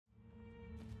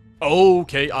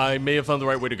Okay, I may have found the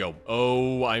right way to go.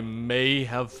 Oh, I may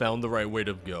have found the right way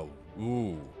to go.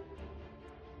 Ooh.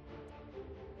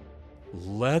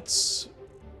 Let's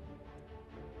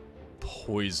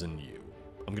poison you.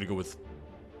 I'm gonna go with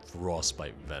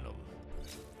frostbite venom.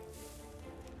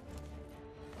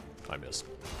 I missed.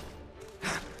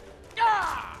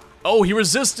 Oh, he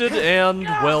resisted, and,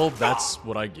 well, that's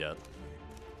what I get.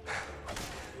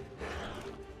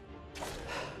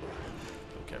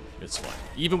 Okay, it's fine.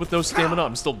 Even with no stamina,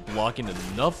 I'm still blocking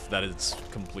enough that it's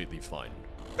completely fine.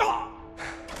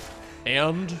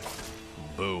 And,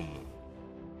 boom.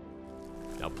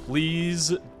 Now,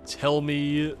 please tell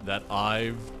me that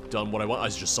I've done what I want. I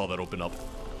just saw that open up.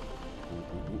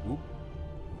 Ooh, ooh, ooh.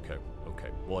 Okay, okay.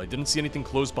 Well, I didn't see anything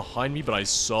close behind me, but I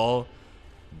saw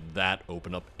that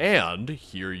open up. And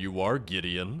here you are,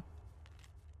 Gideon.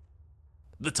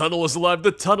 The tunnel is alive!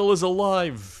 The tunnel is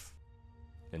alive!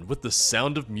 And with the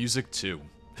sound of music, too.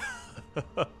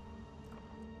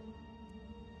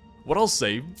 What I'll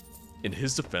say, in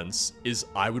his defense, is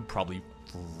I would probably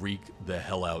freak the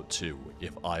hell out, too,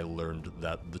 if I learned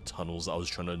that the tunnels I was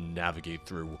trying to navigate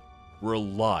through were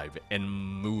alive and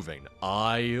moving.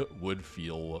 I would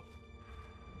feel...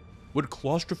 Would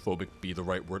claustrophobic be the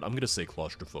right word? I'm gonna say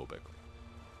claustrophobic.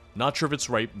 Not sure if it's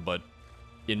right, but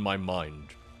in my mind,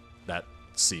 that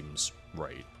seems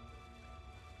right.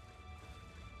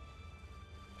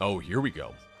 Oh, here we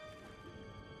go.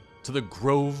 To the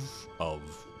Grove of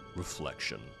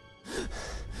Reflection.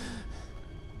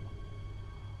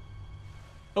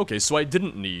 Okay, so I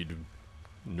didn't need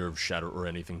Nerve Shatter or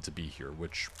anything to be here,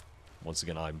 which, once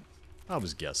again, I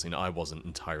was guessing. I wasn't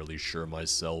entirely sure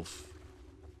myself.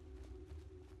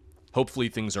 Hopefully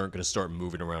things aren't going to start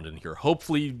moving around in here.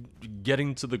 Hopefully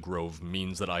getting to the Grove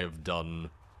means that I have done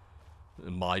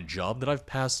my job, that I've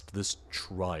passed this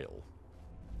trial.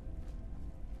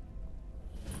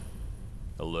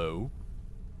 Hello?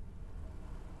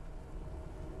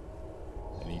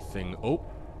 Anything? Oh,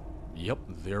 yep,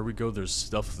 there we go. There's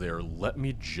stuff there. Let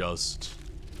me just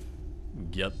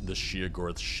get the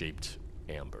Sheogorath-shaped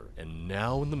amber. And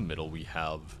now in the middle we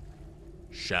have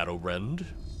Shadowrend.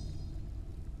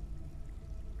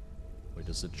 Wait,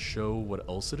 does it show what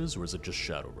else it is, or is it just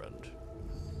Shadowrend?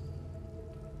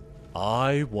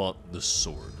 I want the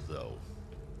sword, though.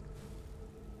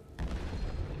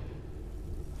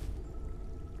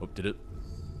 Oh, did it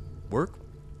work?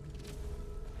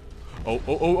 Oh,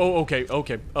 okay.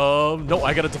 No,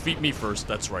 I gotta defeat me first,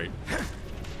 that's right.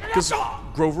 Because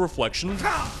Grove Reflection,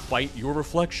 fight your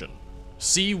reflection.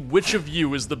 See which of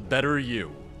you is the better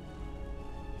you.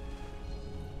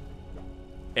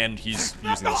 And he's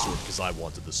using the sword because I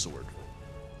wanted the sword.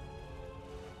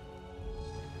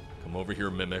 Come over here,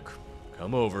 Mimic.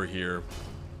 Come over here.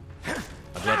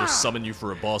 I'd rather summon you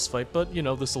for a boss fight, but, you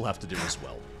know, this'll have to do as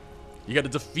well. You gotta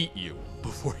defeat you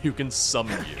before you can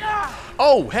summon you.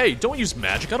 Oh, hey, don't use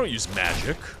magic. I don't use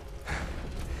magic.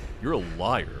 You're a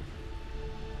liar.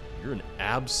 You're an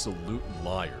absolute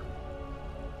liar.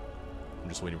 I'm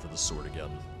just waiting for the sword again.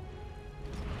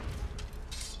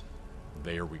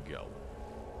 There we go.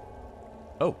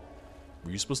 Oh, were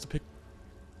you supposed to pick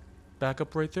back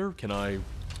up right there? Can I...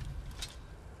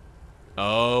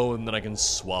 Oh, and then I can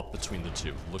swap between the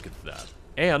two. Look at that.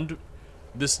 And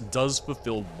this does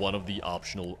fulfill one of the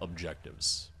optional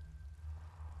objectives.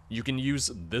 You can use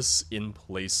this in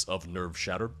place of Nerve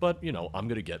Shatter, but, you know, I'm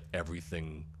gonna get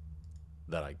everything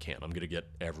that I can. I'm gonna get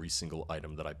every single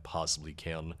item that I possibly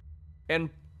can,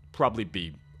 and probably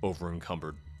be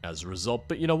over-encumbered as a result,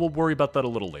 but, you know, we'll worry about that a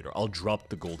little later. I'll drop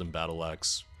the golden battle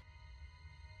axe.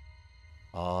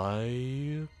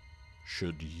 I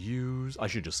should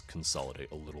just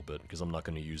consolidate a little bit, because I'm not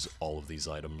going to use all of these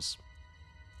items,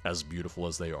 as beautiful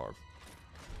as they are.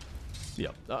 Yeah,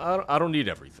 I don't need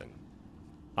everything.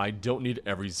 I don't need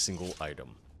every single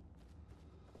item.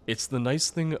 It's the nice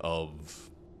thing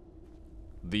of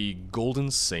the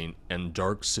Golden Saint and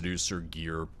Dark Seducer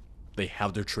gear, they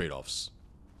have their trade-offs.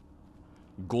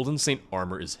 Golden Saint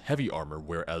armor is heavy armor,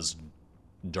 whereas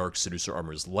Dark Seducer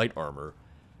armor is light armor,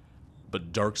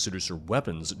 but Dark Seducer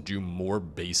weapons do more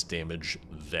base damage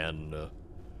than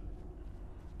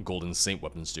Golden Saint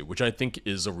weapons do, which I think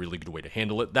is a really good way to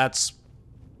handle it. That's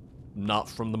not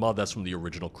from the mod, that's from the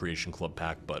original Creation Club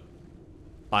pack, but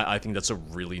I think that's a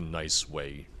really nice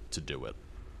way to do it.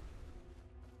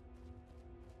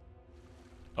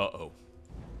 Uh-oh.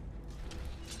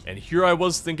 And here I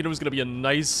was thinking it was going to be a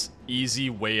nice,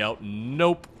 easy way out.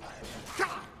 Nope.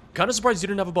 Kind of surprised you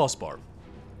didn't have a boss bar.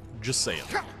 Just saying.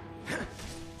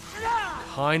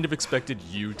 Kind of expected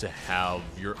you to have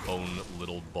your own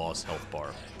little boss health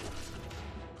bar.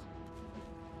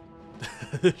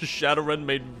 Shadowrun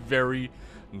made very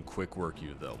quick work of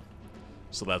you, though.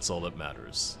 So that's all that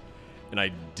matters. And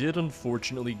I did,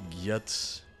 unfortunately,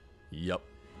 get... Yep.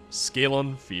 Scale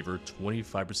on Fever,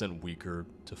 25% weaker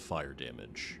to fire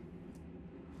damage.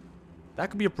 That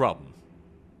could be a problem.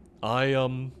 I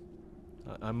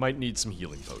might need some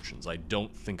healing potions. I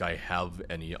don't think I have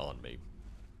any on me.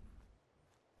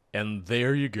 And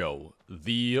there you go.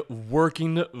 The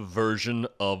working version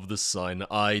of the sign.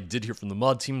 I did hear from the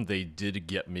mod team. They did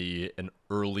get me an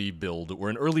early build, or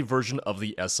an early version of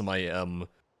the SMIM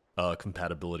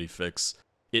compatibility fix.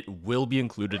 It will be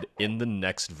included in the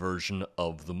next version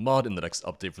of the mod, in the next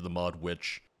update for the mod,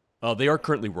 which they are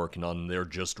currently working on. They're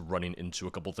just running into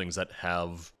a couple things that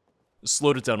have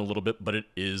slowed it down a little bit, but it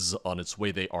is on its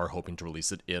way. They are hoping to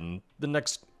release it in the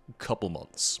next couple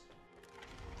months.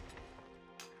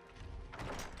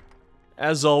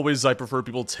 As always, I prefer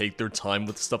people take their time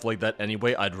with stuff like that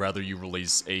anyway. I'd rather you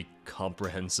release a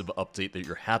comprehensive update that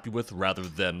you're happy with, rather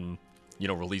than, you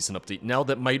know, release an update now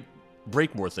that might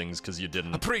break more things because you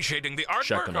didn't appreciating the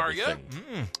check artwork, on are you?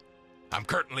 everything. I'm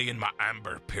currently in my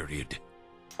amber period.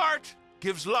 Art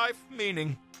gives life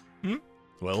meaning.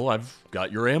 Well, I've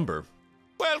got your amber.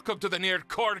 Welcome to the near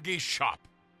Corgi shop.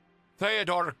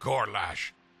 Theodor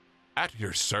Gorlash. At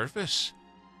your service.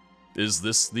 Is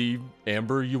this the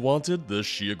amber you wanted? The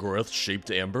Sheogorath-shaped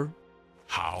amber?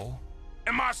 How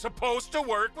am I supposed to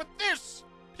work with this?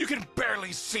 You can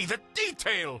barely see the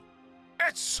detail.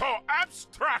 It's so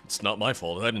abstract. It's not my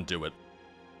fault. I didn't do it.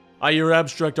 I hear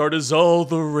abstract art is all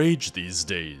the rage these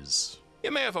days.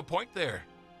 You may have a point there.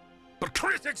 But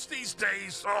critics these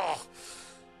days, oh,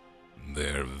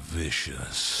 they're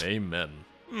vicious. Amen.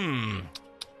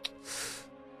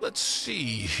 Let's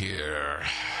see here.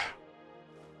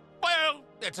 Well,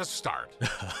 it's a start.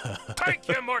 Thank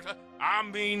you,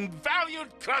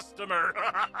 valued customer.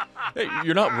 Hey,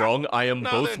 you're not wrong. I am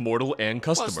Now both then, mortal and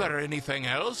customer. Was there anything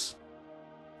else?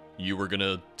 You were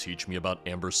gonna teach me about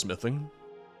amber smithing?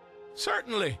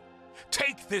 Certainly.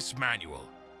 Take this manual.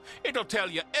 It'll tell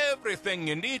you everything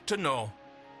you need to know.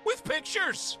 With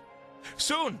pictures.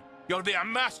 Soon, you'll be a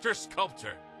master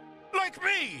sculptor. Like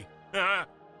me.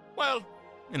 Well,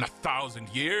 in 1,000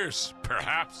 years,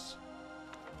 perhaps.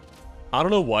 I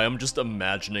don't know why, I'm just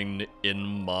imagining in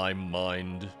my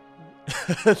mind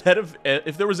that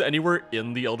if there was anywhere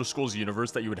in the Elder Scrolls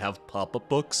universe that you would have pop-up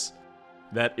books,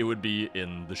 that it would be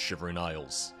in the Shivering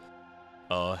Isles.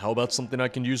 How about something I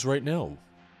can use right now?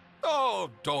 Oh,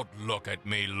 don't look at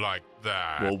me like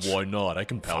that. Well, why not? I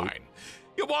can pout. Fine.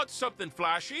 You want something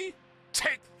flashy?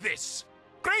 Take this.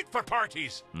 Great for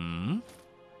parties.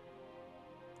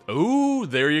 Ooh,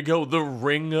 there you go. The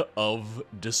Ring of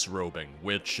Disrobing,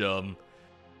 which, I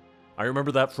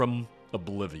remember that from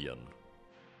Oblivion.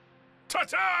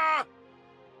 Ta-ta!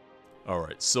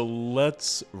 Alright, so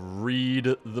let's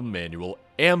read the manual.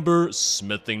 Amber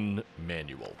Smithing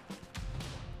Manual.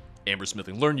 Amber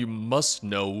Smithing. Learn you must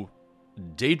know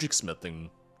Daedric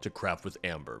Smithing to craft with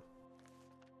amber.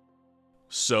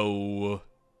 So...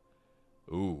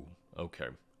 Ooh, okay.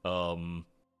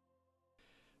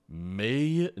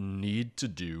 May need to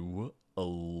do a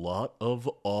lot of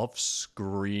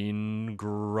off-screen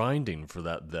grinding for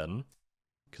that then,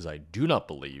 because I do not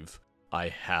believe I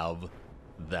have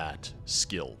that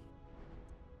skill.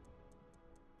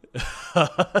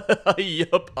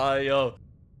 Yup, I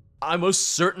most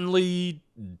certainly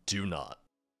do not.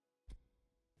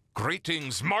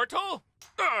 Greetings, mortal?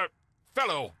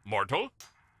 Fellow mortal?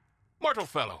 Mortal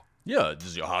fellow. Yeah,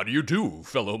 how do you do,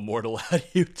 fellow mortal? How do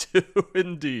you do,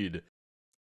 indeed?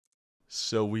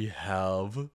 So we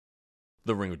have...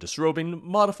 The Ring of Disrobing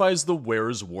modifies the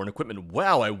wearer's worn equipment.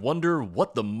 Wow, I wonder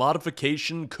what the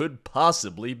modification could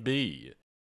possibly be.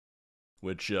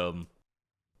 Which, I'm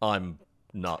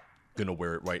not gonna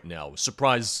wear it right now.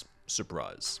 Surprise,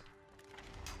 surprise.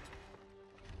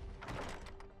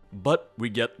 But we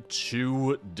get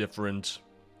two different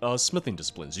smithing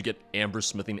disciplines. You get amber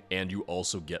smithing and you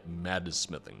also get madness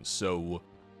smithing. So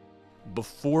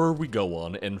before we go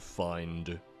on and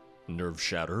find Nerve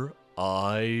Shatter,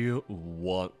 I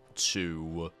want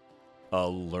to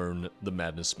learn the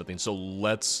madness smithing. So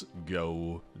let's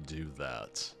go do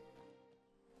that.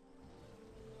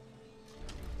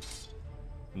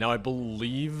 Now I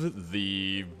believe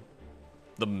the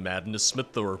madness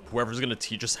smith, or whoever's going to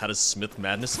teach us how to smith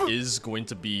madness, is going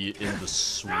to be in the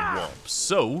swamp.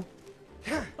 So,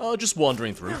 just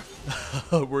wandering through.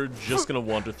 We're just going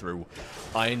to wander through.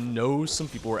 I know some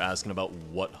people were asking about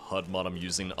what HUD mod I'm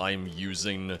using. I'm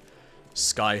using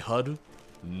Sky HUD,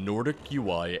 Nordic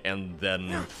UI, and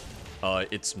then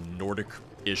it's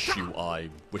Nordic-ish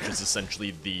UI, which is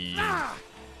essentially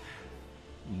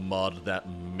mod that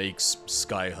makes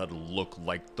Skyhud look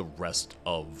like the rest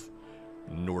of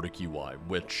Nordic UI,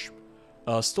 which,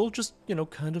 still just, you know,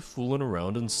 kind of fooling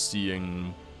around and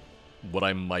seeing what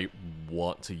I might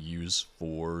want to use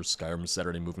for Skyrim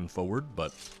Saturday moving forward,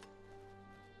 but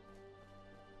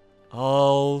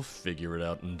I'll figure it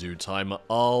out in due time.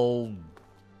 I'll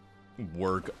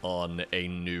work on a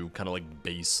new kind of like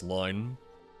baseline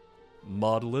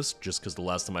mod list, just because the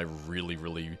last time I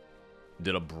really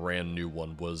did a brand new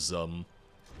one was,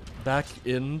 back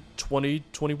in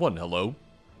 2021. Hello?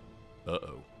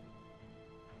 Uh-oh.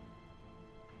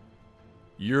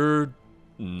 You're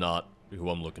not who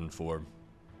I'm looking for.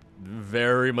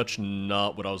 Very much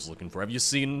not what I was looking for. Have you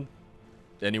seen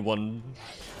anyone,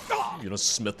 you know,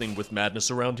 smithing with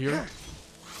madness around here?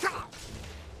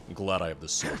 I'm glad I have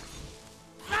this sword.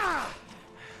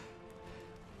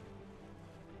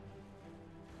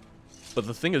 But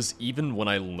the thing is, even when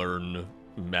I learn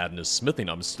madness smithing,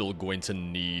 I'm still going to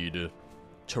need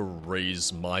to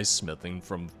raise my smithing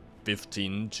from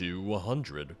 15 to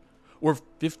 100. Or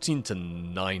 15 to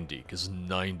 90, because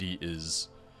 90 is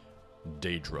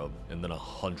Daedra, and then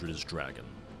 100 is Dragon.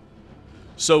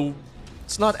 So,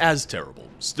 it's not as terrible.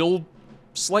 Still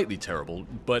slightly terrible,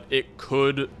 but it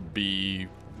could be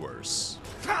worse.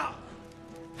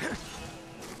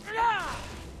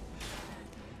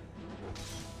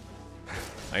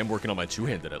 I am working on my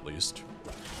two-handed, at least.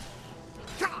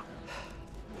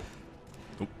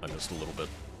 Oop, I missed a little bit.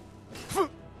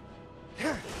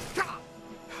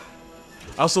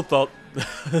 I also thought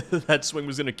that swing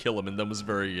was gonna kill him, and then was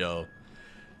very,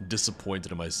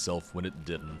 disappointed in myself when it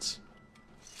didn't.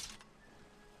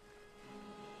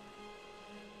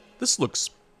 This looks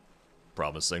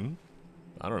promising.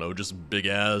 I don't know, just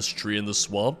big-ass tree in the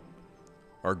swamp.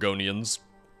 Argonians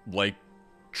like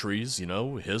trees, you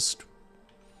know, hissed.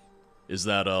 Is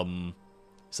that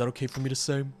okay for me to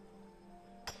say?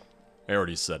 I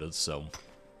already said it, so...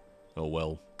 oh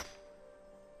well.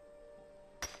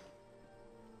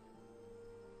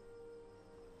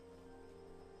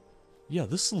 Yeah,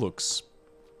 this looks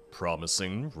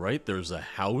promising, right? There's a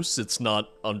house. It's not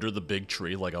under the big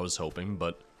tree like I was hoping,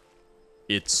 but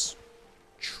it's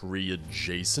tree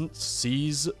adjacent.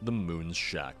 Sees the moon's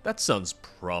shack. That sounds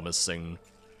promising.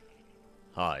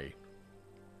 Hi.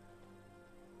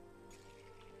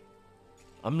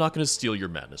 I'm not gonna steal your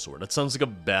madness sword. That sounds like a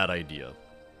bad idea.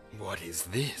 What is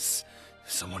this?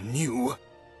 Someone new? An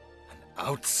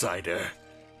outsider?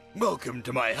 Welcome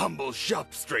to my humble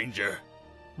shop, stranger.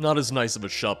 Not as nice of a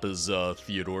shop as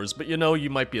Theodor's, but you know,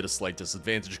 you might be at a slight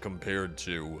disadvantage compared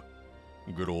to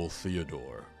good old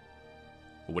Theodor.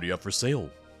 What do you have for sale?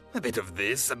 A bit of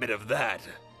this, a bit of that.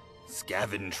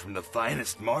 Scavenge from the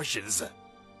finest marshes.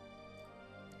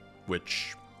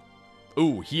 Which...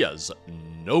 ooh, he has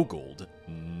no gold.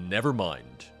 Never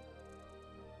mind.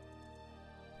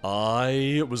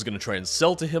 I was gonna try and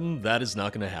sell to him. That is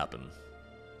not gonna happen.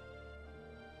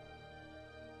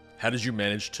 How did you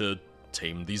manage to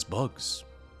tame these bugs?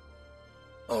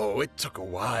 Oh, it took a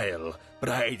while, but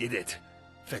I did it.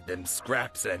 Fed them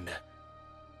scraps and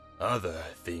other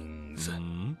things.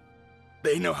 Mm-hmm.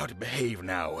 They know how to behave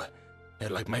now. They're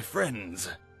like my friends.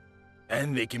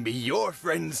 And they can be your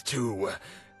friends too,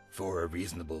 for a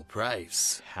reasonable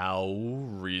price. How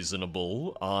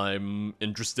reasonable? I'm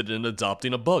interested in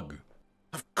adopting a bug.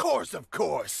 Of course, of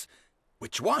course.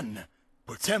 Which one?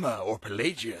 Protema or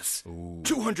Pelagius? Ooh.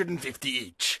 250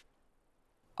 each.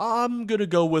 I'm gonna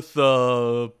go with,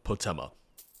 Protema.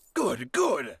 Good,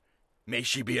 good. May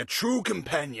she be a true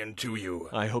companion to you.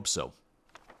 I hope so.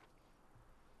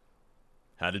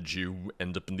 How did you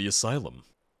end up in the asylum?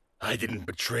 I didn't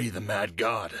betray the mad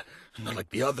god. Not like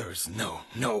the others, no,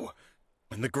 no.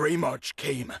 When the Grey March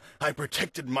came, I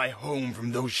protected my home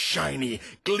from those shiny,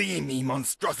 gleamy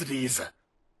monstrosities.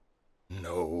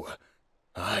 No,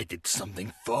 I did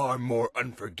something far more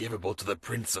unforgivable to the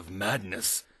Prince of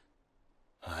Madness.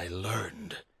 I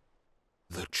learned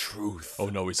the truth. Oh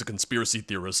no, he's a conspiracy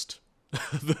theorist.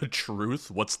 The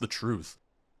truth? What's the truth?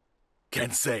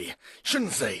 Can't say.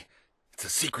 Shouldn't say. It's a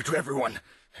secret to everyone.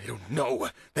 They don't know.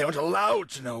 They aren't allowed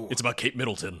to know. It's about Kate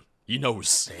Middleton. He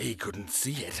knows. They couldn't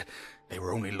see it. They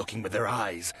were only looking with their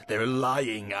eyes. Their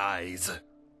lying eyes.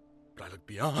 But I looked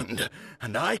beyond,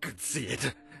 and I could see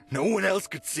it. No one else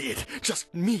could see it.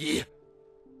 Just me.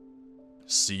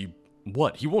 See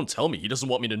what? He won't tell me. He doesn't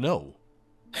want me to know.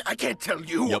 I can't tell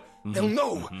you. Yep. They'll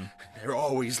know. They're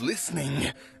always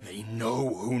listening. They know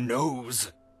who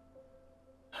knows.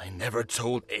 I never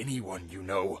told anyone, you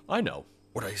know. I know.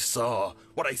 What I saw,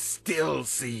 what I still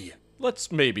see.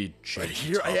 Let's maybe But change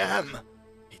here the I topic. am.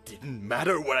 It didn't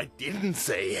matter what I didn't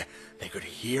say. They could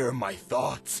hear my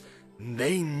thoughts.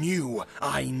 They knew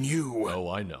I knew. Oh,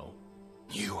 I know.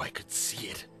 Knew I could see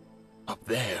it. Up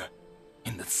there,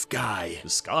 in the sky. The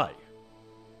sky?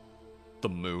 The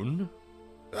moon?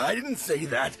 I didn't say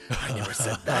that. I never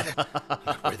said that.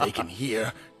 Not where they can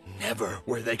hear. Never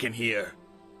where they can hear.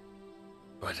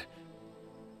 But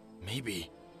maybe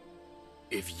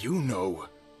if you know,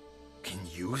 can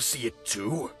you see it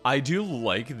too? I do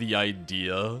like the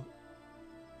idea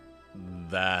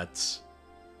that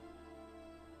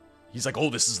he's like, oh,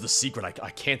 this is the secret. I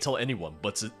can't tell anyone,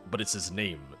 but it's his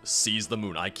name. Sees the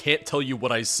moon. I can't tell you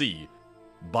what I see.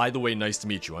 By the way, nice to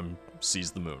meet you. I'm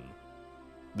Sees the Moon.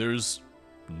 There's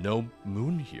no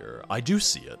moon here. I do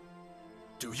see it.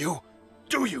 Do you?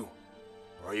 Do you?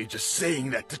 Or are you just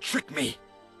saying that to trick me?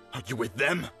 Are you with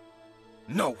them?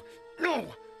 No, no!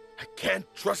 I can't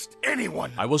trust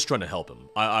anyone! I was trying to help him.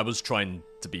 I was trying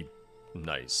to be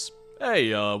nice.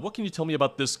 Hey, what can you tell me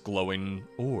about this glowing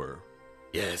ore?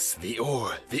 Yes, the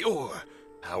ore.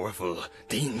 Powerful,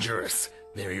 dangerous,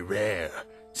 very rare.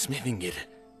 Smithing it,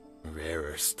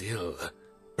 rarer still.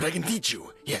 But I can teach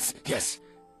you. Yes.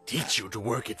 Teach you to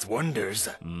work its wonders.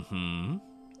 Mm-hmm.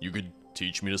 You could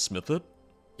teach me to smith it?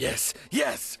 Yes.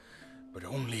 But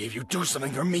only if you do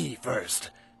something for me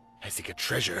first. I seek a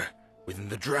treasure within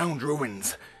the drowned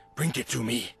ruins. Bring it to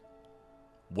me.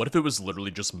 What if it was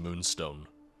literally just moonstone?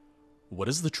 What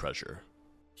is the treasure?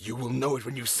 You will know it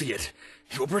when you see it.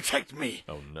 It will protect me.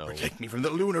 Oh no. Protect me from the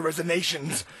lunar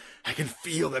resonations. I can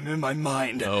feel them in my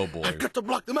mind. Oh boy. I've got to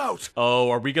block them out.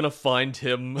 Oh, are we gonna find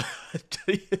him?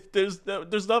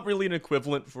 There's not really an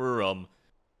equivalent for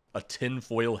a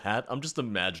tinfoil hat. I'm just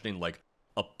imagining like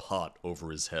a pot over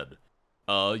his head.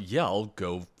 Yeah, I'll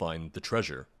go find the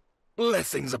treasure.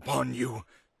 Blessings upon you.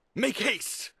 Make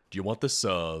haste. Do you want this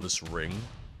this ring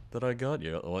that I got?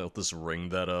 Yeah, I want this ring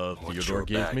that Watch Theodor your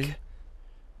gave back. me.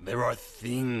 There are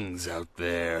things out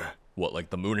there. What,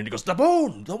 like the moon? And he goes, the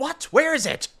moon! The what? Where is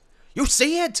it? You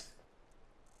see it?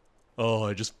 Oh,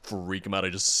 I just freak him out. I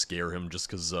just scare him just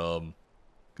because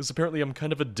apparently I'm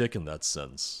kind of a dick in that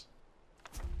sense.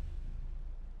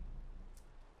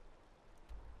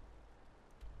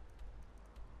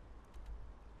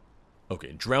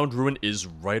 Okay, Drowned Ruin is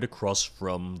right across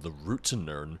from the route to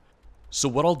Nirn. So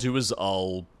what I'll do is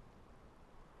I'll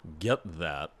get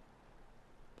that.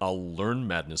 I'll learn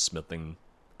Madness Smithing,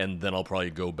 and then I'll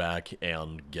probably go back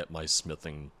and get my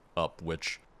smithing up,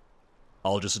 which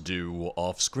I'll just do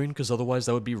off-screen, because otherwise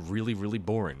that would be really, really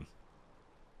boring.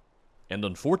 And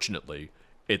unfortunately,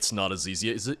 it's not as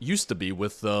easy as it used to be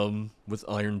with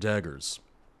iron daggers.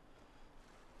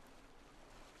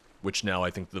 Which now I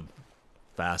think the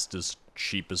fastest,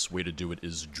 cheapest way to do it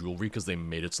is jewelry, because they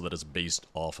made it so that it's based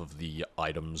off of the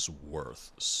item's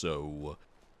worth. So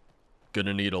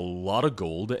gonna need a lot of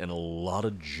gold and a lot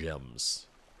of gems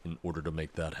in order to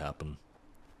make that happen.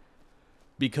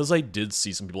 Because I did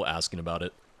see some people asking about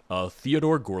it,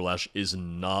 Theodor Gorlash is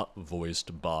not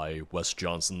voiced by Wes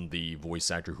Johnson, the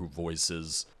voice actor who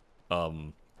voices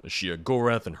Shia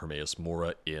Gorath and Hermaeus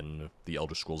Mora in the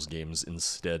Elder Scrolls games.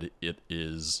 Instead,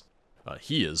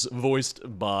 he is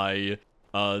voiced by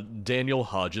Daniel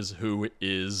Hodges, who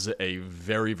is a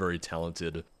very, very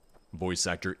talented voice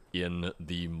actor in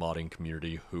the modding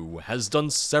community, who has done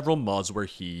several mods where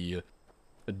he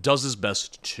does his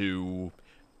best to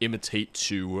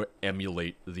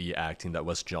emulate the acting that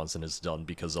Wes Johnson has done,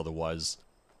 because otherwise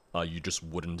you just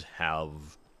wouldn't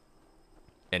have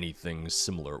anything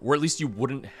similar. Or at least you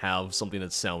wouldn't have something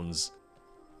that sounds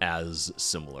as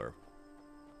similar.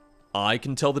 I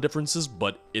can tell the differences,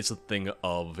 but it's a thing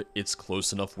of it's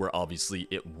close enough where obviously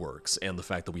it works, and the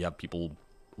fact that we have people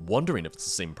wondering if it's the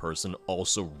same person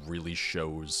also really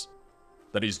shows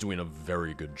that he's doing a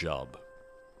very good job.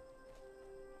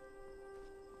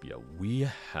 Yeah, we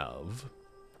have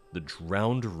the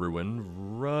Drowned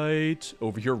Ruin right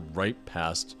over here, right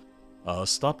past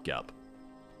Stopgap.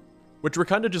 Which we're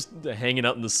kind of just hanging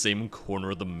out in the same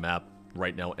corner of the map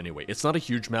right now anyway. It's not a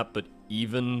huge map, but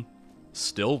even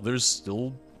still, there's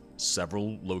still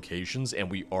several locations, and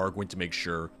we are going to make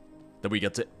sure that we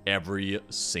get to every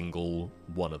single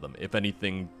one of them. If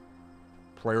anything,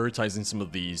 prioritizing some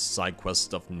of the side quest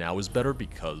stuff now is better,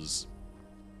 because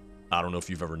I don't know if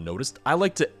you've ever noticed, I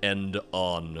like to end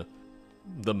on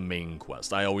the main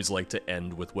quest. I always like to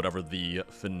end with whatever the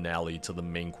finale to the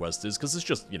main quest is, because it's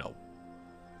just, you know,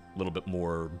 a little bit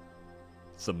more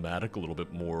thematic, a little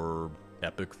bit more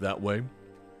epic that way.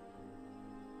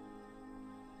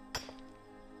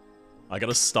 I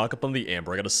gotta stock up on the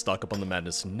Amber, I gotta stock up on the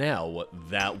Madness now,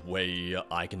 that way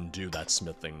I can do that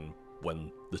smithing when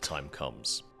the time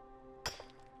comes.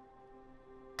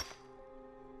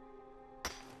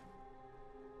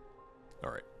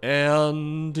 Alright,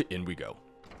 And in we go.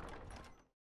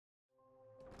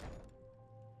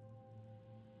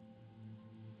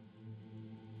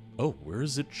 Oh, where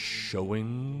is it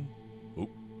showing? Oh,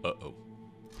 uh-oh.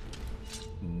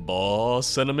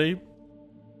 Boss enemy?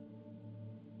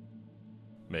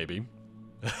 Maybe.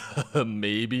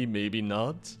 maybe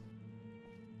not.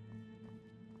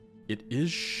 It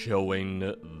is showing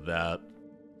that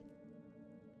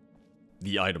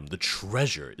the item, the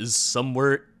treasure, is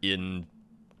somewhere in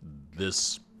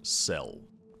this cell.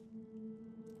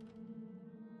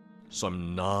 So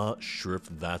I'm not sure if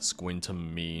that's going to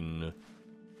mean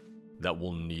that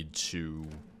we'll need to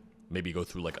maybe go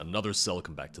through like another cell,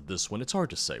 come back to this one. It's hard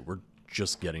to say. We're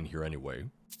just getting here anyway.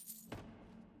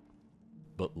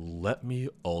 But let me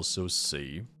also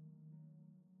see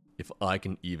if I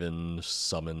can even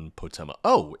summon Potema.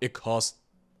 Oh, it costs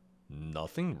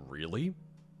nothing, really?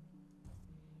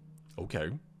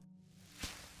 Okay.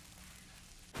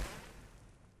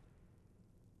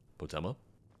 Potema?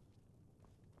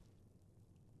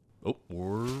 Oh,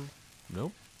 or...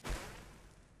 no?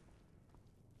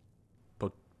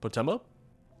 Potema?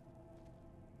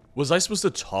 Was I supposed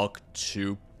to talk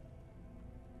to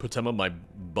Potema, my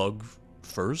bug,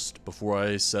 first, before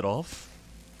I set off?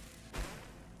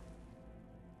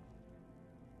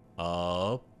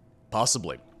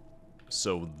 Possibly.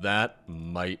 So that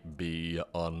might be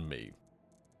on me.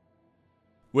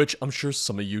 Which, I'm sure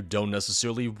some of you don't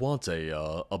necessarily want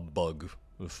a bug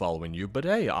following you, but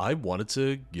hey, I wanted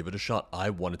to give it a shot. I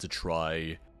wanted to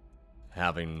try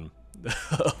having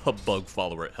a bug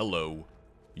follower. Hello.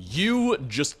 You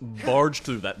just barged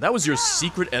through that. That was your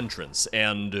secret entrance,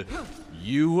 and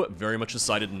you very much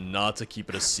decided not to keep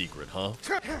it a secret, huh?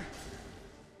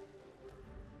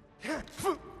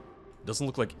 Doesn't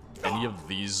look like any of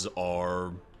these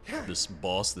are this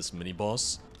boss, this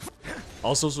mini-boss. I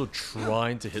was also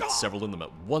trying to hit several of them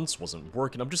at once, wasn't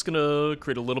working. I'm just gonna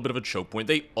create a little bit of a choke point.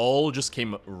 They all just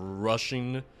came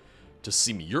rushing to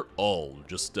see me. You're all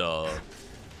just, you're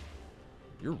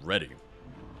ready.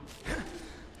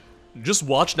 Just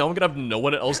watch, now I'm gonna have no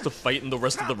one else to fight in the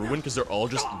rest of the ruin, because they're all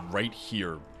just right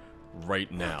here,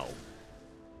 right now.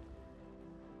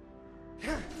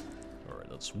 Alright,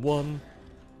 that's one.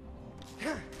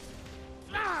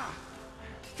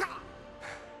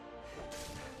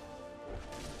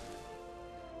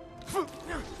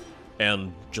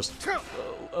 And just,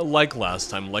 like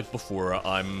last time, like before,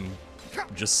 I'm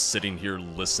just sitting here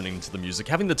listening to the music,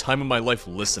 having the time of my life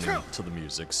listening to the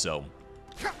music, so...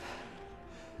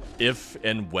 If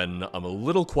and when I'm a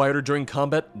little quieter during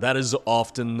combat, that is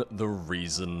often the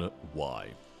reason why.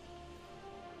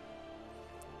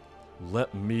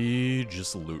 Let me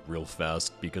just loot real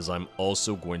fast, because I'm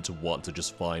also going to want to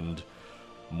just find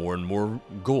more and more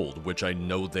gold, which I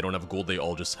know they don't have gold, they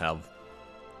all just have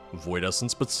Void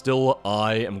Essence, but still,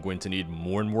 I am going to need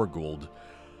more and more gold.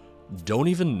 Don't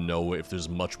even know if there's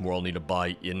much more I'll need to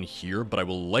buy in here, but I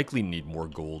will likely need more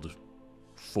gold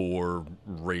for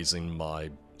raising my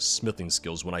smithing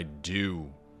skills when I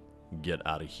do get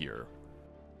out of here.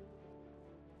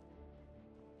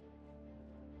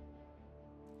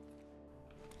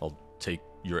 I'll take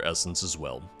your essence as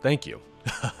well. Thank you.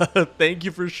 Thank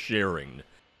you for sharing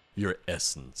your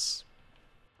essence.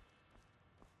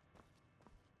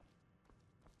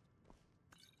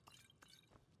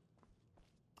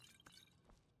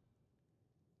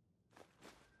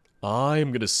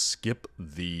 I'm gonna skip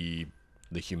the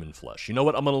human flesh. You know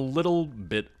what? I'm on a little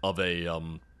bit of a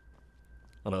on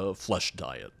a flesh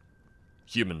diet.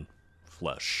 Human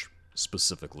flesh,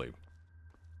 specifically.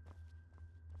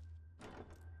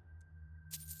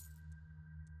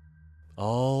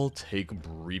 I'll take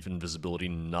brief invisibility,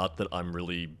 not that I'm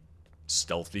really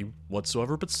stealthy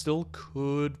whatsoever, but still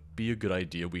could be a good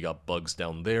idea. We got bugs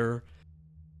down there.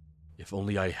 If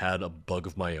only I had a bug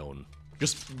of my own.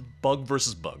 Just bug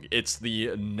versus bug. It's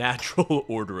the natural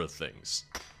order of things,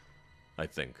 I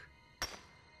think.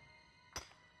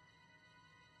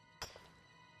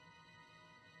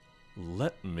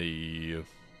 Let me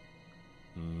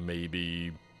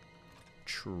maybe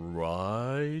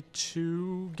try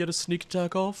to get a sneak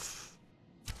attack off.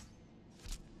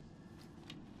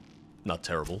 Not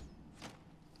terrible.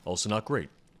 Also not great.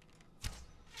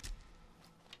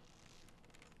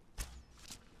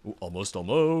 Ooh, almost.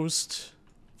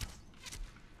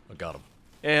 I got him.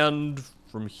 And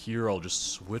from here, I'll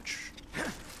just switch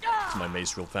to my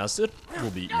mace real fast. It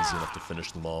will be easy enough to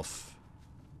finish them off.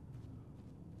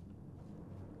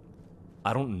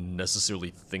 I don't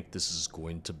necessarily think this is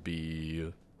going to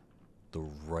be the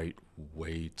right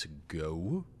way to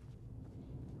go.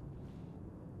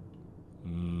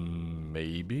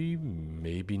 Maybe,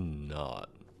 maybe not.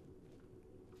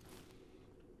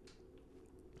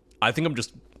 I think I'm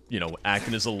just, you know,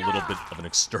 acting as a little bit of an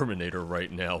exterminator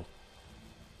right now.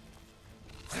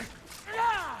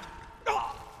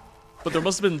 But there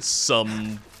must have been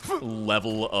some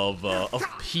level of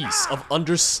peace, of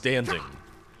understanding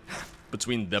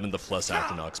between them and the Flesh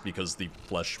Atronachs, because the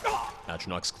Flesh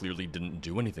Atronachs clearly didn't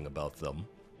do anything about them.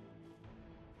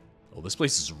 Oh, this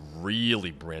place is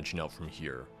really branching out from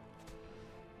here.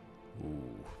 Ooh.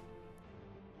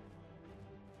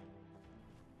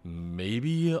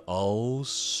 Maybe I'll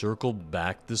circle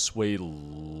back this way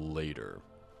later.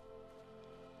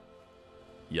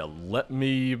 Yeah, let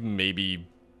me maybe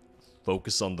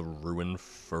focus on the ruin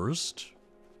first.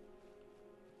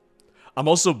 I'm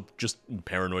also just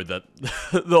paranoid that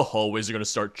the hallways are going to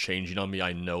start changing on me.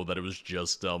 I know that it was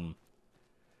just,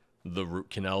 the root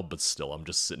canal, but still, I'm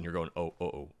just sitting here going,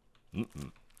 oh.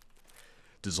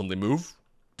 Did something move?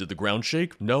 Did the ground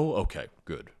shake? No? Okay,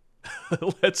 good.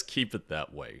 Let's keep it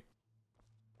that way.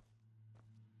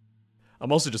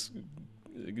 I'm also just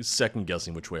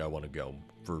second-guessing which way I want to go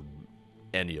for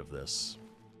any of this.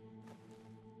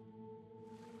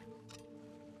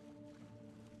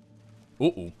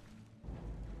 Uh-oh.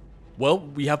 Well,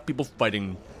 we have people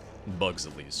fighting bugs,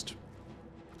 at least.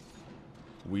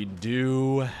 We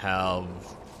do have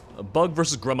a bug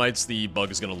versus grummites. The bug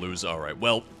is going to lose. Alright,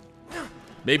 well,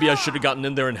 maybe I should have gotten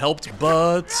in there and helped,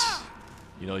 but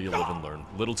you know, you live and learn.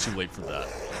 A little too late for that.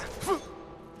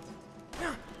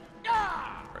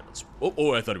 Alright, let's...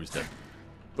 Oh, I thought he was dead.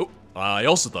 Oh, I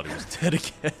also thought he was dead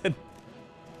again.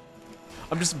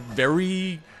 I'm just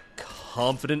very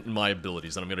confident in my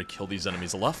abilities, and I'm going to kill these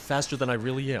enemies a lot faster than I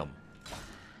really am.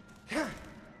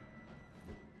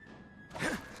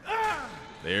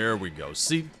 There we go.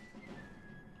 See?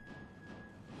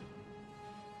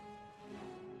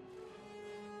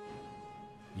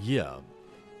 Yeah.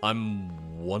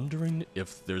 I'm wondering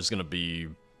if there's gonna be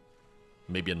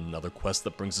maybe another quest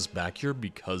that brings us back here,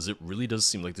 because it really does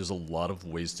seem like there's a lot of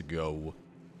ways to go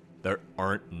that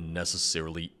aren't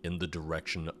necessarily in the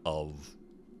direction of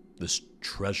this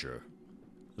treasure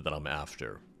that I'm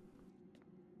after.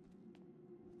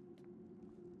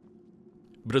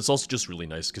 But it's also just really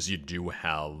nice because you do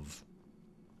have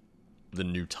the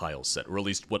new tile set, or at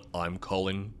least what I'm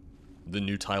calling the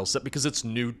new tile set, because it's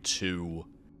new to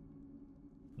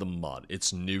the mod.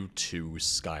 It's new to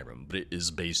Skyrim, but it is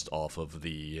based off of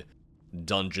the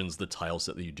dungeons, the tile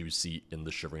set that you do see in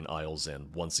the Shivering Isles,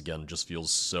 and once again, just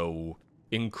feels so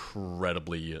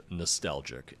incredibly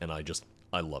nostalgic, and I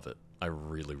love it. I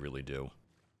really, really do.